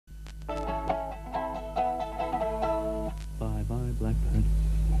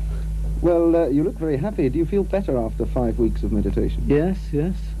Well, you look very happy. Do you feel better after 5 weeks of meditation? Yes,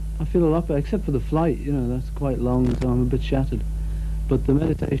 yes. I feel a lot better, except for the flight, you know, that's quite long, so I'm a bit shattered. But the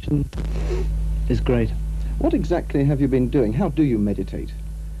meditation is great. What exactly have you been doing? How do you meditate?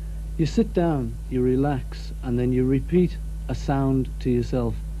 You sit down, you relax, and then you repeat a sound to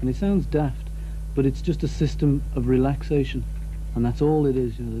yourself. And it sounds daft, but it's just a system of relaxation. And that's all it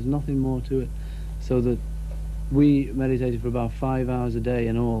is, you know, there's nothing more to it. So that we meditated for about 5 hours a day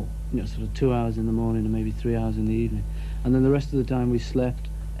in all, you know, sort of 2 hours in the morning and maybe 3 hours in the evening. And then the rest of the time we slept,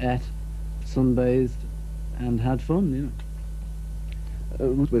 ate, sunbathed, and had fun, you know.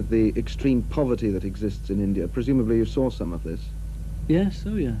 With the extreme poverty that exists in India, presumably you saw some of this. Yes,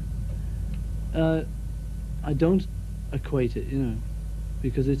 oh yeah. I don't equate it, you know,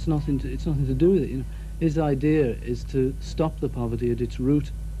 because it's nothing to do with it, you know. His idea is to stop the poverty at its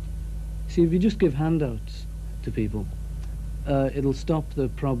root. See, if you just give handouts to people, it'll stop the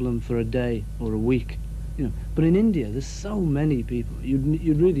problem for a day or a week, you know. But in India, there's so many people.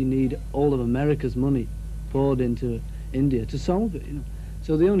 You'd really need all of America's money poured into India to solve it, you know.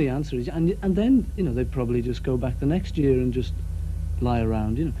 So the only answer is, and then, you know, they'd probably just go back the next year and just lie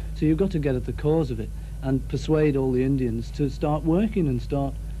around, you know. So you've got to get at the cause of it and persuade all the Indians to start working and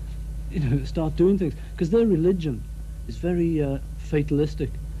start, you know, start doing things. Because their religion is very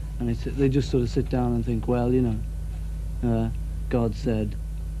fatalistic, and they just sort of sit down and think, well, you know, God said,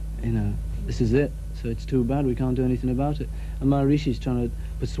 you know, this is it, so it's too bad, we can't do anything about it. And Maharishi's trying to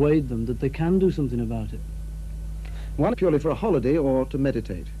persuade them that they can do something about it. One purely for a holiday or to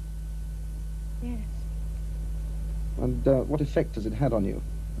meditate? Yes. And what effect has it had on you?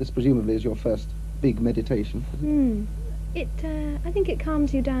 This presumably is your first big meditation. I think it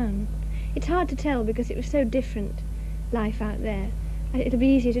calms you down. It's hard to tell because it was so different, life out there. It'll be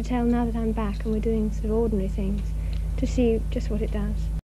easier to tell now that I'm back and we're doing sort of ordinary things, to see just what it does.